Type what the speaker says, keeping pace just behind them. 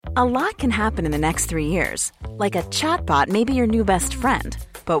A lot can happen in the next 3 years. Like a chatbot may be your new best friend.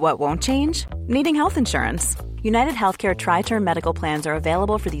 But what won't change? Needing health insurance. United Healthcare Tri-Term Medical Plans are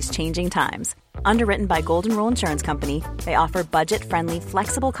available for these changing times. Underwritten by Golden Rule Insurance Company, they offer budget-friendly,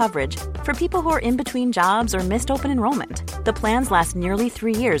 flexible coverage for people who are in between jobs or missed open enrollment. The plans last nearly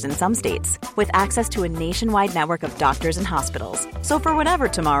 3 years in some states, with access to a nationwide network of doctors and hospitals. So for whatever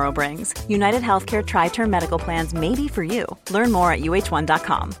tomorrow brings, United Healthcare Tri-Term Medical Plans may be for you. Learn more at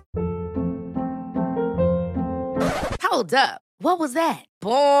uh1.com. Hold up. What was that?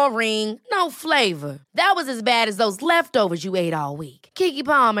 Boring. No flavor. That was as bad as those leftovers you ate all week. Keke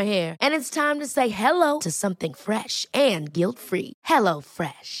Palmer here, and it's time to say hello to something fresh and guilt-free. Hello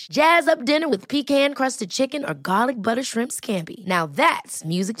Fresh. Jazz up dinner with pecan-crusted chicken or garlic butter shrimp scampi. Now that's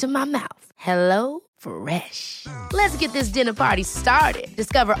music to my mouth. Hello Fresh. Let's get this dinner party started.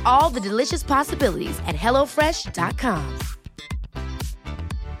 Discover all the delicious possibilities at hellofresh.com.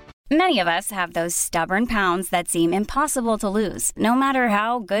 Many of us have those stubborn pounds that seem impossible to lose, no matter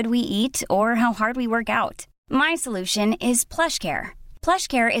how good we eat or how hard we work out. My solution is PlushCare.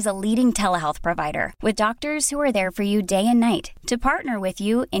 PlushCare is a leading telehealth provider with doctors who are there for you day and night to partner with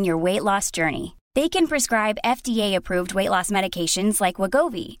you in your weight loss journey. They can prescribe FDA-approved weight loss medications like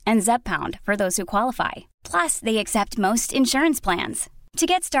Wegovy and Zepbound for those who qualify. Plus, they accept most insurance plans. To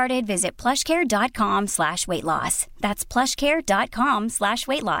get started, visit plushcare.com/weightloss. That's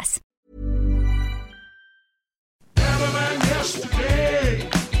plushcare.com/weightloss. Better than yesterday.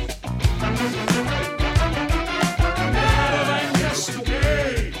 Better than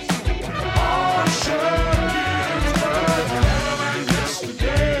yesterday. Oh, sure is better than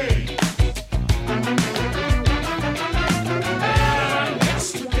yesterday. Better than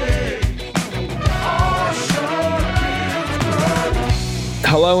yesterday. Oh, sure is better.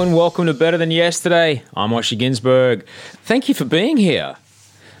 Hello and welcome to Better Than Yesterday. I'm Osher Ginsberg. Thank you for being here.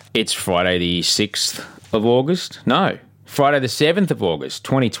 It's Friday the 6th of August. No, Friday the 7th of August,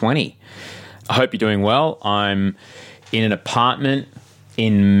 2020. I hope you're doing well. I'm in an apartment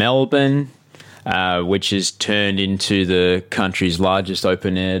in Melbourne, which has turned into the country's largest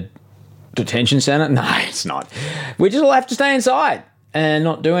open-air detention centre. No, it's not. We just all have to stay inside and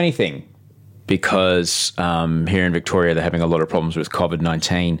not do anything, because here in Victoria, they're having a lot of problems with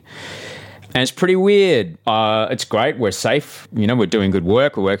COVID-19. And it's pretty weird. It's great. We're safe. You know, we're doing good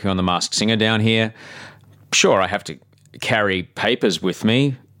work. We're working on The Masked Singer down here. Sure, I have to carry papers with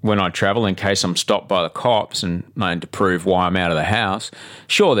me when I travel in case I'm stopped by the cops and I need to prove why I'm out of the house.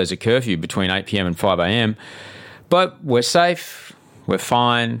 Sure, there's a curfew between 8 p.m. and 5 a.m. But we're safe. We're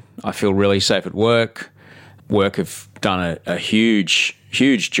fine. I feel really safe at work. Work have done a huge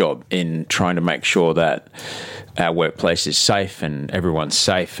job in trying to make sure that our workplace is safe and everyone's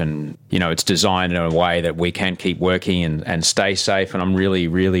safe, and you know, it's designed in a way that we can keep working and stay safe, and I'm really,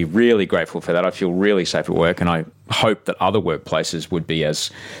 really, really grateful for that. I feel really safe at work, and I hope that other workplaces would be as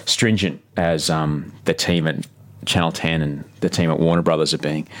stringent as the team at Channel 10 and the team at Warner Brothers are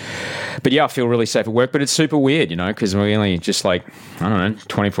being. But yeah, I feel really safe at work, but it's super weird, you know, because we only just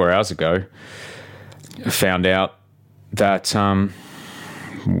 24 hours ago found out that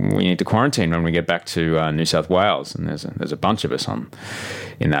we need to quarantine when we get back to New South Wales, and there's a bunch of us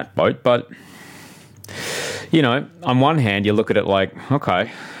in that boat. But you know, on one hand, you look at it like,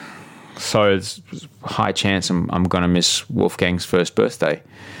 okay, so it's a high chance I'm going to miss Wolfgang's first birthday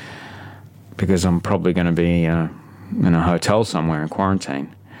because I'm probably going to be in a hotel somewhere in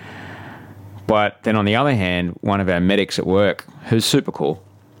quarantine. But then on the other hand, one of our medics at work, who's super cool,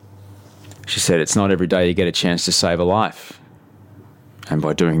 she said, it's not every day you get a chance to save a life. And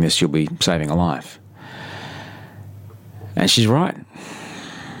by doing this, you'll be saving a life. And she's right.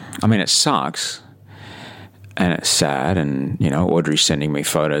 I mean, it sucks. And it's sad. And, you know, Audrey's sending me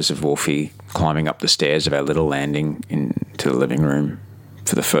photos of Wolfie climbing up the stairs of our little landing into the living room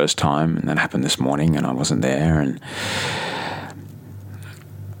for the first time. And that happened this morning and I wasn't there.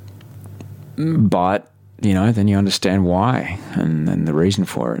 But, you know, then you understand why and the reason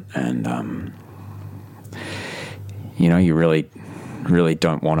for it. And, you know, you really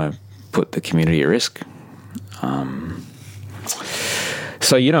don't want to put the community at risk.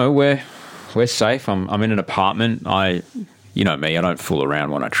 So, you know, we're safe. I'm in an apartment. You know me, I don't fool around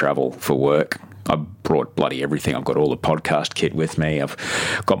when I travel for work. I brought bloody everything. I've got all the podcast kit with me. I've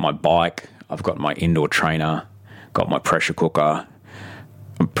got my bike. I've got my indoor trainer. Got my pressure cooker.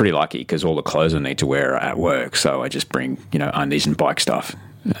 I'm pretty lucky because all the clothes I need to wear are at work. So I just bring, you know, undies and bike stuff.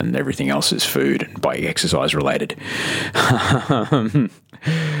 And everything else is food and bike exercise related.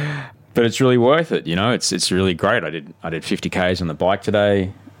 But it's really worth it, you know. It's really great. I did 50 Ks on the bike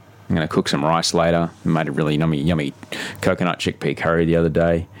today. I'm going to cook some rice later. I made a really yummy coconut chickpea curry the other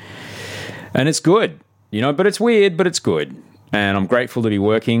day. And it's good, but it's weird, but it's good. And I'm grateful to be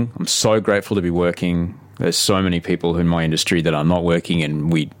working. I'm so grateful to be working. There's so many people in my industry that are not working,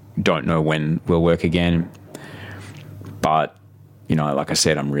 and we don't know when we'll work again. But, like I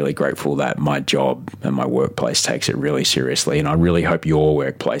said, I'm really grateful that my job and my workplace takes it really seriously. And I really hope your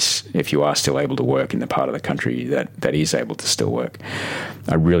workplace, if you are still able to work in the part of the country that is able to still work,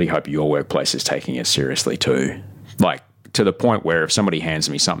 I really hope your workplace is taking it seriously too. Like, to the point where if somebody hands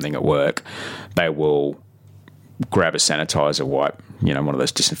me something at work, they will grab a sanitizer wipe, one of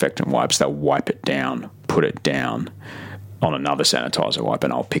those disinfectant wipes, they'll wipe it down, put it down on another sanitizer wipe,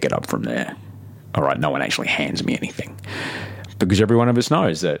 and I'll pick it up from there. All right, no one actually hands me anything. Because every one of us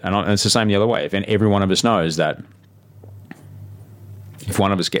knows that, and it's the same the other way, every one of us knows that if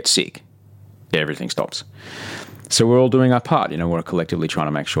one of us gets sick, everything stops. So we're all doing our part. We're collectively trying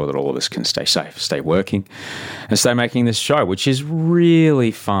to make sure that all of us can stay safe, stay working, and stay making this show, which is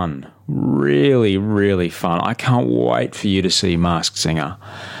really fun. Really, really fun. I can't wait for you to see Masked Singer.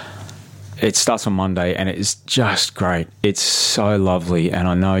 It starts on Monday, and it is just great. It's so lovely, and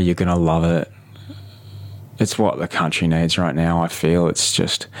I know you're going to love it. It's what the country needs right now, I feel.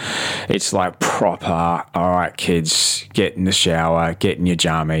 It's like proper, all right, kids, get in the shower, get in your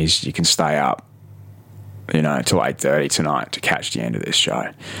jammies, you can stay up, till 8:30 tonight to catch the end of this show.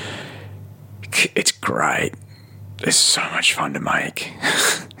 It's great. It's so much fun to make.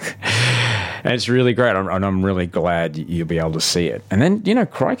 And it's really great. I'm really glad you'll be able to see it. And then,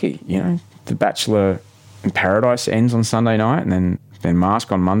 crikey, The Bachelor in Paradise ends on Sunday night, and then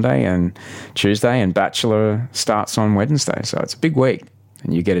Mask on Monday and Tuesday, and Bachelor starts on Wednesday. So it's a big week,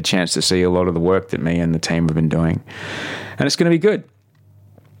 and you get a chance to see a lot of the work that me and the team have been doing. And it's going to be good.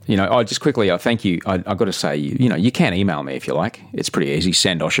 Just quickly, I thank you. I've got to say, you can email me if you like. It's pretty easy.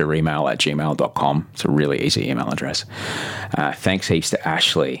 Send Osher email@gmail.com. It's a really easy email address. Thanks heaps to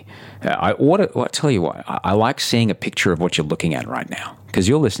Ashley. I tell you what, I like seeing a picture of what you're looking at right now, because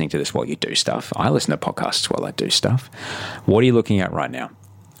you're listening to this while you do stuff. I listen to podcasts while I do stuff. What are you looking at right now?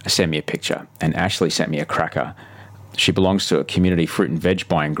 Send me a picture. And Ashley sent me a cracker. She belongs to a community fruit and veg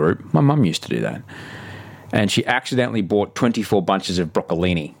buying group. My mum used to do that. And she accidentally bought 24 bunches of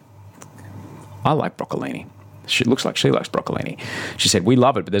broccolini. I like broccolini. She looks like she likes broccolini. She said, we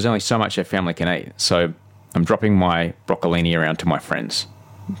love it, but there's only so much our family can eat. So I'm dropping my broccolini around to my friends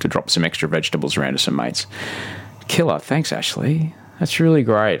to drop some extra vegetables around to some mates. Killer. Thanks, Ashley. That's really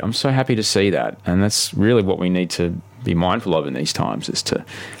great. I'm so happy to see that. And that's really what we need to be mindful of in these times, is to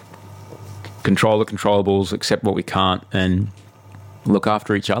control the controllables, accept what we can't, and look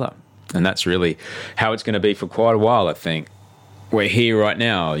after each other. And that's really how it's going to be for quite a while, I think. We're here right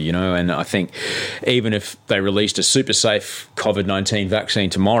now, and I think even if they released a super safe COVID-19 vaccine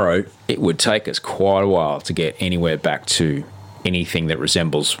tomorrow, it would take us quite a while to get anywhere back to anything that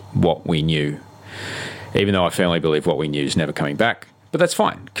resembles what we knew. Even though I firmly believe what we knew is never coming back. But that's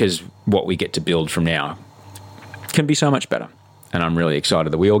fine, because what we get to build from now can be so much better. And I'm really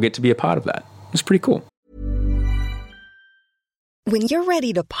excited that we all get to be a part of that. It's pretty cool. When you're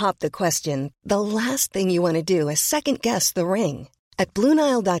ready to pop the question, the last thing you want to do is second-guess the ring. At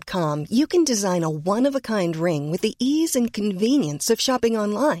BlueNile.com, you can design a one-of-a-kind ring with the ease and convenience of shopping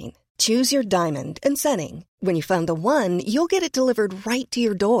online. Choose your diamond and setting. When you find the one, you'll get it delivered right to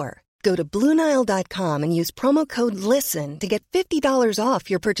your door. Go to BlueNile.com and use promo code LISTEN to get $50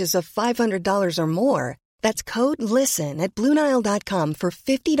 off your purchase of $500 or more. That's code LISTEN at BlueNile.com for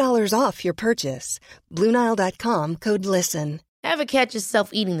 $50 off your purchase. BlueNile.com, code LISTEN. Ever catch yourself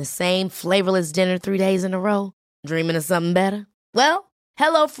eating the same flavorless dinner 3 days in a row? Dreaming of something better? Well,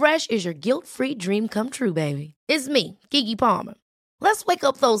 HelloFresh is your guilt-free dream come true, baby. It's me, Keke Palmer. Let's wake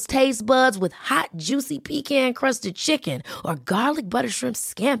up those taste buds with hot, juicy pecan-crusted chicken or garlic butter shrimp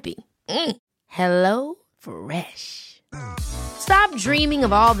scampi. Hello Fresh. Stop dreaming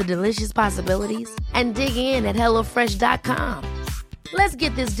of all the delicious possibilities and dig in at HelloFresh.com. Let's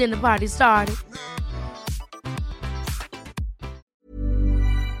get this dinner party started.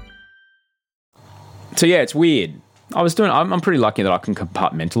 So yeah, it's weird. I'm pretty lucky that I can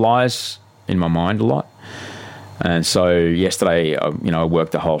compartmentalize in my mind a lot. And so yesterday, I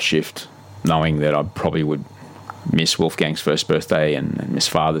worked the whole shift knowing that I probably would miss Wolfgang's first birthday and miss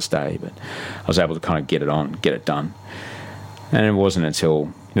Father's Day, but I was able to kind of get it done. And it wasn't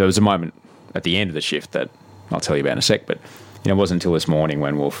until, there was a moment at the end of the shift that I'll tell you about in a sec, but it wasn't until this morning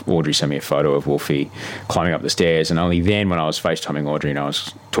when Audrey sent me a photo of Wolfie climbing up the stairs, and only then when I was FaceTiming Audrey and I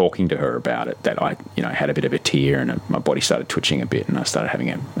was talking to her about it that I had a bit of a tear and my body started twitching a bit and I started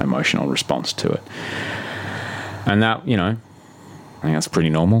having an emotional response to it. And that, I think that's pretty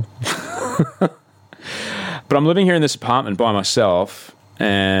normal. But I'm living here in this apartment by myself,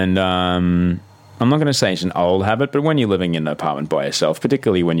 and I'm not going to say it's an old habit, but when you're living in an apartment by yourself,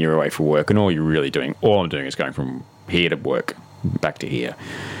 particularly when you're away for work, and all I'm doing is going from here to work, back to here,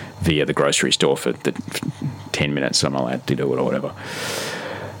 via the grocery store for the 10 minutes I'm allowed to do it or whatever.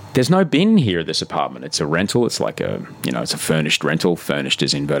 There's no bin here at this apartment. It's a rental. It's like it's a furnished rental. Furnished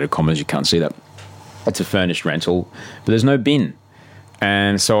is inverted commas. You can't see that. It's a furnished rental, but there's no bin.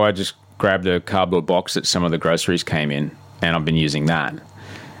 And so I just grabbed a cardboard box that some of the groceries came in, and I've been using that.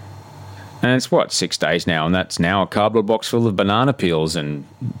 And it's 6 days now, and that's now a cardboard box full of banana peels and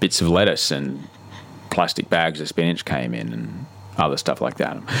bits of lettuce and plastic bags of spinach came in and other stuff like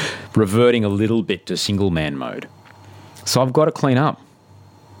that. I'm reverting a little bit to single man mode. So I've got to clean up.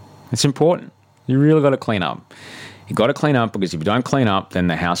 It's important. You really got to clean up. You've got to clean up, because if you don't clean up, then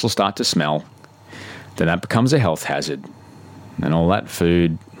the house will start to smell. Then that becomes a health hazard. And all that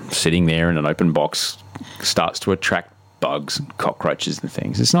food sitting there in an open box starts to attract bugs and cockroaches and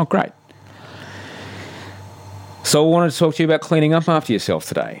things. It's not great. So I wanted to talk to you about cleaning up after yourself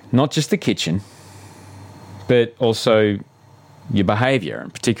today. Not just the kitchen, but also your behaviour.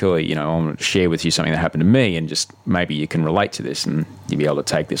 And particularly, I want to share with you something that happened to me, and just maybe you can relate to this and you'll be able to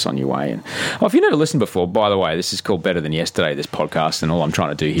take this on your way. And if you've never listened before, by the way, this is called Better Than Yesterday, this podcast, and all I'm trying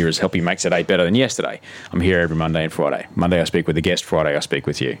to do here is help you make today better than yesterday. I'm here every Monday and Friday. Monday I speak with a guest, Friday I speak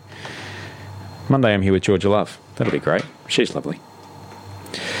with you. Monday I'm here with Georgia Love. That'll be great. She's lovely.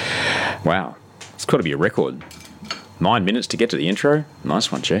 Wow. It's got to be a record. 9 minutes to get to the intro.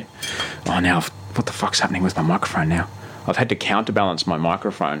 Nice one, Che. Oh, now, what the fuck's happening with my microphone now? I've had to counterbalance my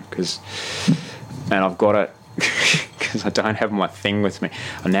microphone and I've got it because I don't have my thing with me.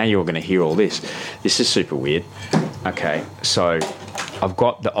 And now you're going to hear all this. This is super weird. Okay, so I've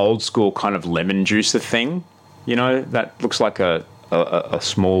got the old school kind of lemon juicer thing, that looks like a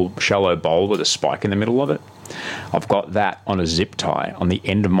small shallow bowl with a spike in the middle of it. I've got that on a zip tie on the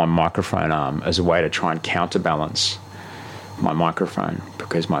end of my microphone arm as a way to try and counterbalance my microphone,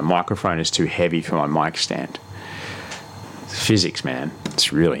 because my microphone is too heavy for my mic stand. Physics, man.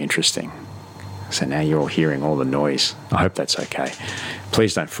 It's really interesting. So now you're all hearing all the noise. I hope that's okay.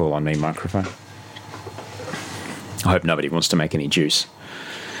 Please don't fall on me, microphone. I hope nobody wants to make any juice.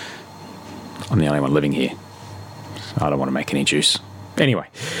 I'm the only one living here. So I don't want to make any juice. Anyway,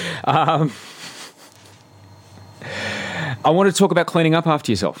 I want to talk about cleaning up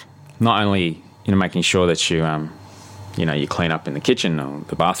after yourself. Not only, making sure that you clean up in the kitchen or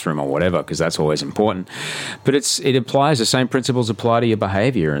the bathroom or whatever, because that's always important. But it applies, the same principles apply to your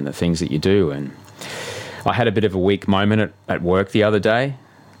behaviour and the things that you do. And I had a bit of a weak moment at work the other day.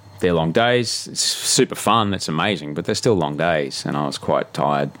 They're long days. It's super fun. It's amazing, but they're still long days. And I was quite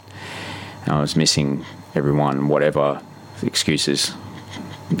tired. I was missing everyone, whatever, excuses.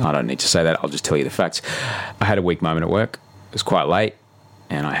 I don't need to say that. I'll just tell you the facts. I had a weak moment at work. It was quite late,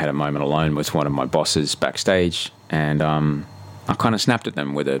 and I had a moment alone with one of my bosses backstage, and I kind of snapped at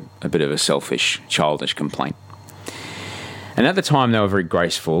them with a bit of a selfish, childish complaint. And at the time, they were very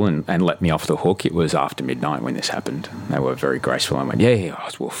graceful and let me off the hook. It was after midnight when this happened. They were very graceful and went, yeah,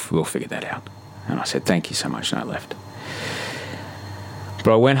 we'll figure that out. And I said, thank you so much, and I left.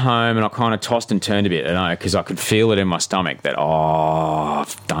 But I went home and I kind of tossed and turned a bit, because I could feel it in my stomach that,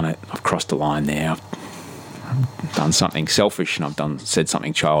 I've done it. I've crossed the line there. I've done something selfish, and I've said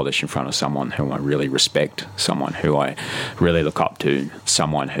something childish in front of someone who I really respect, someone who I really look up to,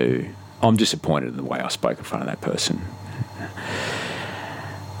 someone who I'm disappointed in the way I spoke in front of that person.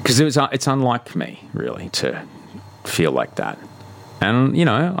 Because it's unlike me, really, to feel like that. And,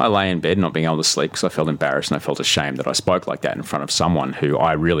 I lay in bed not being able to sleep because I felt embarrassed and I felt ashamed that I spoke like that in front of someone who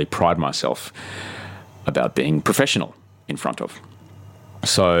I really pride myself about being professional in front of.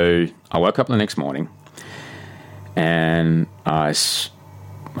 So I woke up the next morning and I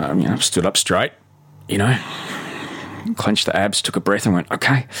stood up straight, clenched the abs, took a breath and went,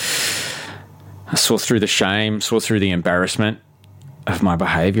 okay. I saw through the shame, saw through the embarrassment of my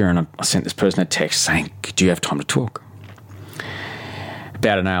behaviour, and I sent this person a text saying, do you have time to talk?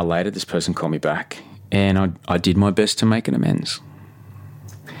 About an hour later, this person called me back, and I did my best to make an amends.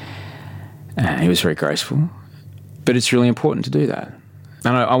 He was very graceful, but it's really important to do that.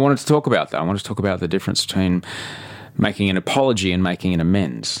 And I wanted to talk about that. I wanted to talk about the difference between making an apology and making an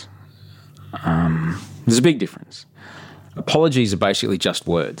amends. There's a big difference. Apologies are basically just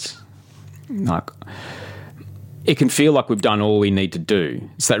words. It can feel like we've done all we need to do.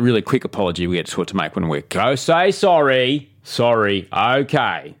 It's that really quick apology we get taught to make when we go say sorry,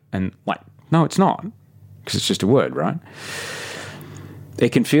 okay. And no, it's not, because it's just a word, right? It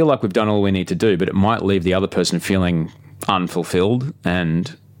can feel like we've done all we need to do, but it might leave the other person feeling unfulfilled,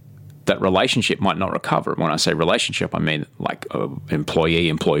 and that relationship might not recover. When I say relationship, I mean like an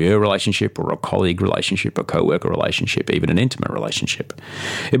employee-employer relationship, or a colleague relationship, a co-worker relationship, even an intimate relationship.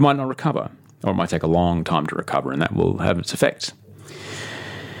 It might not recover, or it might take a long time to recover, and that will have its effects.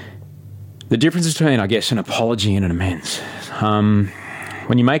 The difference between, I guess, an apology and an amends.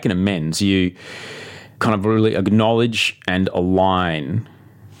 When you make an amends, you kind of really acknowledge and align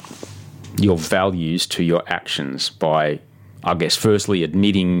your values to your actions by, I guess, firstly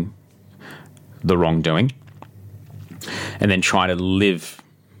admitting the wrongdoing, and then try to live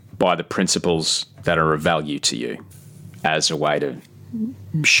by the principles that are of value to you as a way to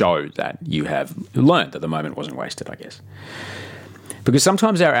show that you have learned that the moment wasn't wasted, I guess. Because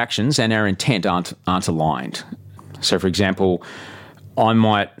sometimes our actions and our intent aren't aligned. So, for example, I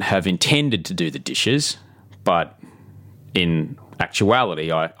might have intended to do the dishes, but in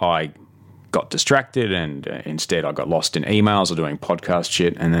actuality, I got distracted, and instead I got lost in emails or doing podcast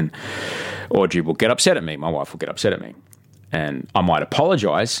shit, and then Audrey will get upset at me. My wife will get upset at me. And I might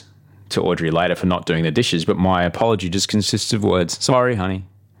apologise to Audrey later for not doing the dishes, but my apology just consists of words. Sorry, honey.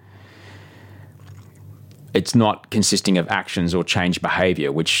 It's not consisting of actions or changed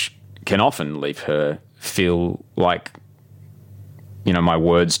behaviour, which can often leave her feel like, my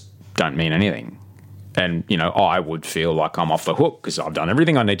words don't mean anything. And, I would feel like I'm off the hook because I've done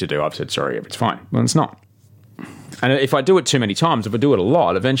everything I need to do. I've said sorry, it's fine. Well, it's not. And if I do it too many times, if I do it a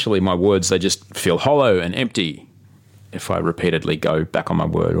lot, eventually my words, they just feel hollow and empty if I repeatedly go back on my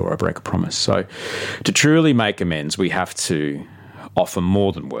word or I break a promise. So to truly make amends, we have to offer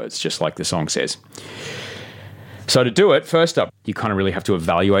more than words, just like the song says. So to do it, first up, you kind of really have to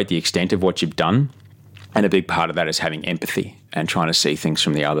evaluate the extent of what you've done. And a big part of that is having empathy and trying to see things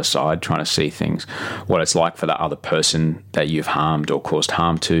from the other side, trying to see things, what it's like for that other person that you've harmed or caused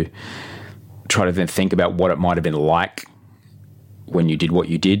harm to. Try to then think about what it might have been like when you did what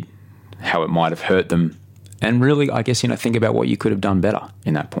you did, how it might have hurt them, and really, I guess, think about what you could have done better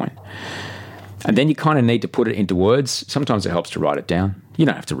in that point. And then you kind of need to put it into words. Sometimes it helps to write it down. You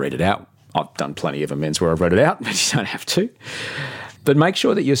don't have to read it out. I've done plenty of amends where I've read it out, but you don't have to. But make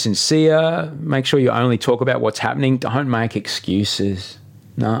sure that you're sincere. Make sure you only talk about what's happening. Don't make excuses.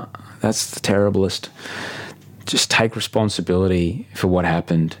 No, that's the terriblest. Just take responsibility for what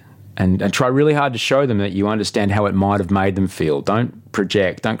happened and try really hard to show them that you understand how it might have made them feel. Don't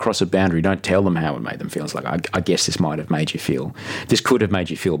project. Don't cross a boundary. Don't tell them how it made them feel. It's like, I guess this might have made you feel. This could have made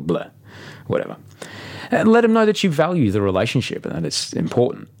you feel blah, whatever. And let them know that you value the relationship and that it's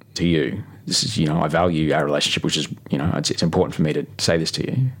important to you. This is, I value our relationship, which is, it's important for me to say this to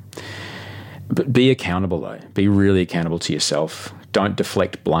you. But be accountable, though. Be really accountable to yourself. Don't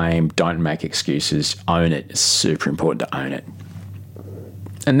deflect blame. Don't make excuses. Own it. It's super important to own it.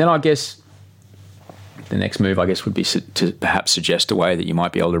 And then I guess the next move, would be to perhaps suggest a way that you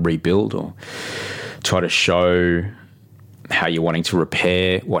might be able to rebuild or try to show how you're wanting to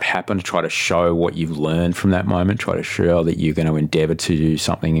repair what happened, try to show what you've learned from that moment, try to show that you're going to endeavour to do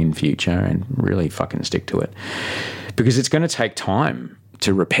something in future and really fucking stick to it. Because it's going to take time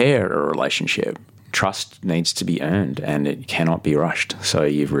to repair a relationship. Trust needs to be earned and it cannot be rushed. So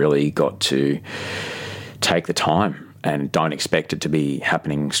you've really got to take the time and don't expect it to be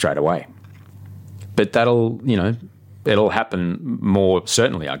happening straight away. But that'll, it'll happen more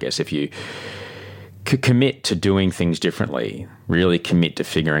certainly, I guess, if you commit to doing things differently, really commit to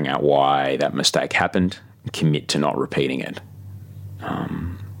figuring out why that mistake happened, commit to not repeating it.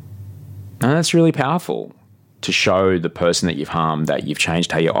 And that's really powerful to show the person that you've harmed that you've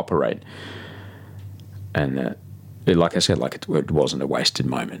changed how you operate. And that, like I said, it wasn't a wasted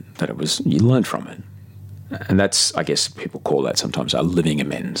moment, that you learned from it. And that's, I guess people call that sometimes a living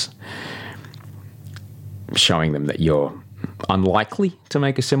amends. Showing them that you're unlikely to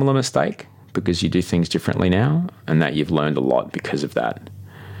make a similar mistake because you do things differently now and that you've learned a lot because of that.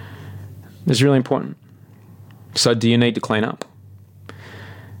 It's really important. So do you need to clean up?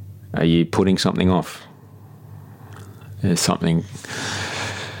 Are you putting something off? There's something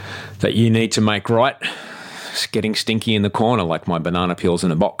that you need to make right. It's getting stinky in the corner like my banana peels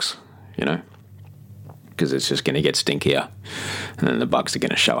in a box, because it's just going to get stinkier and then the bugs are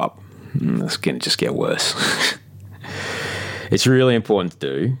going to show up and it's going to just get worse. It's really important to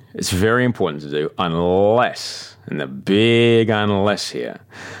do. It's very important to do unless, and the big unless here,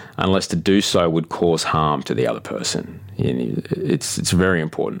 unless to do so would cause harm to the other person. It's very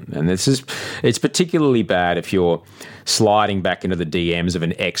important. And it's particularly bad if you're sliding back into the DMs of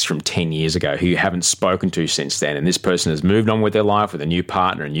an ex from 10 years ago who you haven't spoken to since then, and this person has moved on with their life with a new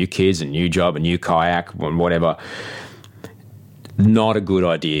partner, and new kids, a new job, a new kayak, and whatever. Not a good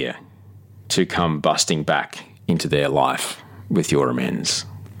idea to come busting back into their life with your amends.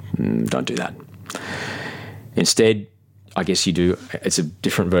 Don't do that. Instead, I guess you do, it's a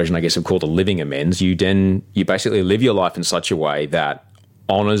different version, I guess, of called a living amends. You basically live your life in such a way that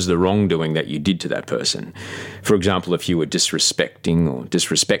honours the wrongdoing that you did to that person. For example, if you were disrespecting or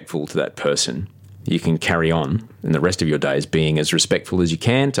disrespectful to that person, you can carry on in the rest of your days being as respectful as you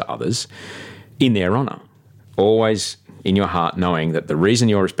can to others in their honour. Always in your heart knowing that the reason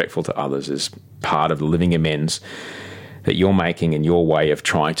you're respectful to others is part of the living amends that you're making in your way of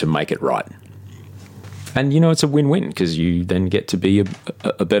trying to make it right. And, it's a win-win because you then get to be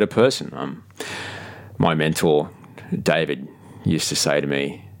a better person. My mentor, David, used to say to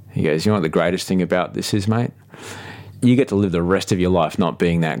me, he goes, you know what the greatest thing about this is, mate? You get to live the rest of your life not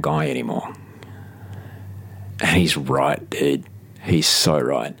being that guy anymore. And he's right, dude. He's so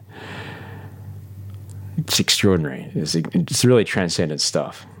right. It's extraordinary. It's really transcendent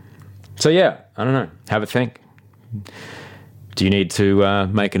stuff. So, yeah, I don't know. Have a think. Do you need to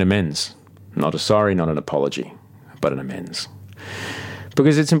make an amends? Not a sorry, not an apology, but an amends.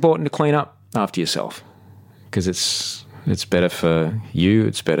 Because it's important to clean up after yourself. Because it's better for you,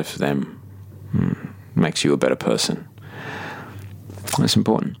 it's better for them. Makes you a better person. That's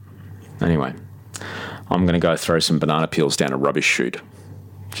important. Anyway, I'm going to go throw some banana peels down a rubbish chute,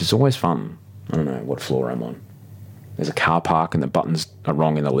 which is always fun. I don't know what floor I'm on. There's a car park and the buttons are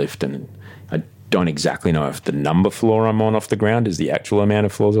wrong in the lift, and I don't exactly know if the number floor I'm on off the ground is the actual amount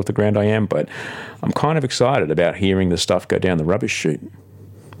of floors off the ground I am, but I'm kind of excited about hearing the stuff go down the rubbish chute.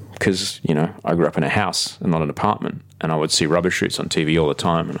 Because, I grew up in a house and not an apartment, and I would see rubbish chutes on TV all the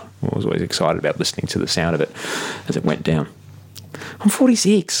time, and I was always excited about listening to the sound of it as it went down. I'm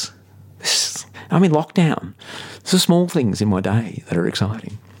 46. I'm in lockdown. It's the small things in my day that are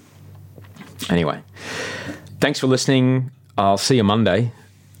exciting. Anyway, thanks for listening. I'll see you Monday,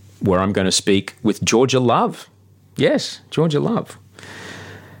 where I'm going to speak with Georgia Love. Yes, Georgia Love.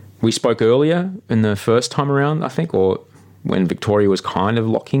 We spoke earlier in the first time around, I think, or when Victoria was kind of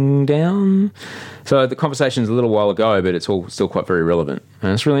locking down. So the conversation's a little while ago, but it's all still quite very relevant.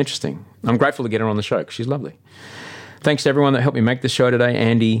 And it's really interesting. I'm grateful to get her on the show because she's lovely. Thanks to everyone that helped me make this show today.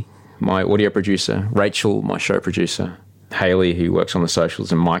 Andy, my audio producer. Rachel, my show producer. Haley, who works on the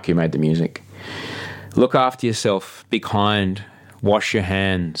socials. And Mike, who made the music. Look after yourself. Be kind. Wash your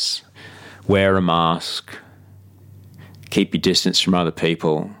hands. Wear a mask. Keep your distance from other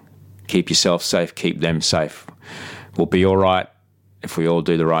people. Keep yourself safe. Keep them safe. We'll be all right if we all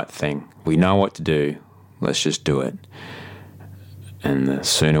do the right thing. We know what to do. Let's just do it. And the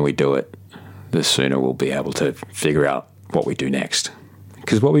sooner we do it, the sooner we'll be able to figure out what we do next.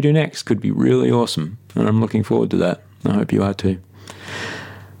 Because what we do next could be really awesome. And I'm looking forward to that. I hope you are too.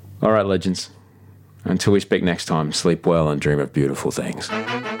 All right, legends. Until we speak next time, sleep well and dream of beautiful things.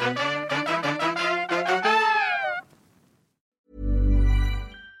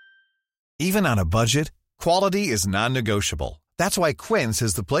 Even on a budget, quality is non-negotiable. That's why Quince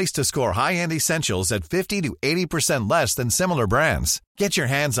is the place to score high-end essentials at 50 to 80% less than similar brands. Get your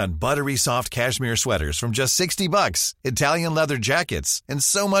hands on buttery soft cashmere sweaters from just $60, Italian leather jackets, and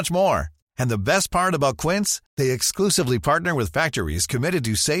so much more. And the best part about Quince, they exclusively partner with factories committed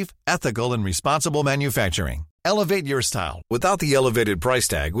to safe, ethical, and responsible manufacturing. Elevate your style without the elevated price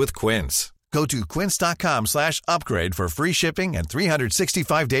tag with Quince. Go to quince.com/upgrade for free shipping and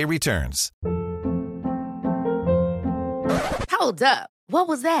 365-day returns. Hold up. What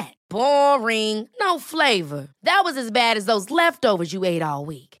was that? Boring. No flavor. That was as bad as those leftovers you ate all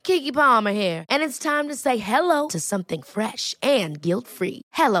week. Keke Palmer here, and it's time to say hello to something fresh and guilt-free.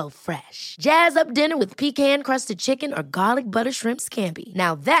 Hello Fresh. Jazz up dinner with pecan-crusted chicken or garlic butter shrimp scampi.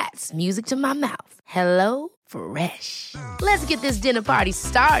 Now that's music to my mouth. Hello Fresh. Let's get this dinner party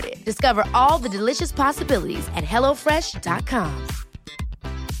started. Discover all the delicious possibilities at HelloFresh.com.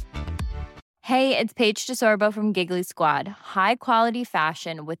 Hey, it's Paige DeSorbo from Giggly Squad. High quality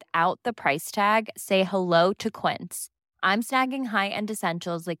fashion without the price tag. Say hello to Quince. I'm snagging high-end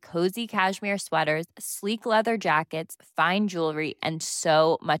essentials like cozy cashmere sweaters, sleek leather jackets, fine jewelry, and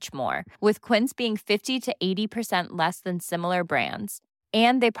so much more. With Quince being 50 to 80% less than similar brands.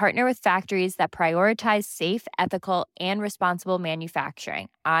 And they partner with factories that prioritize safe, ethical, and responsible manufacturing.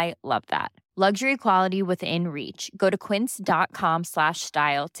 I love that. Luxury quality within reach. Go to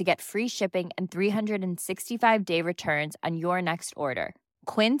quince.com/style to get free shipping and 365-day returns on your next order.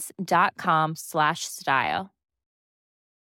 Quince.com/style.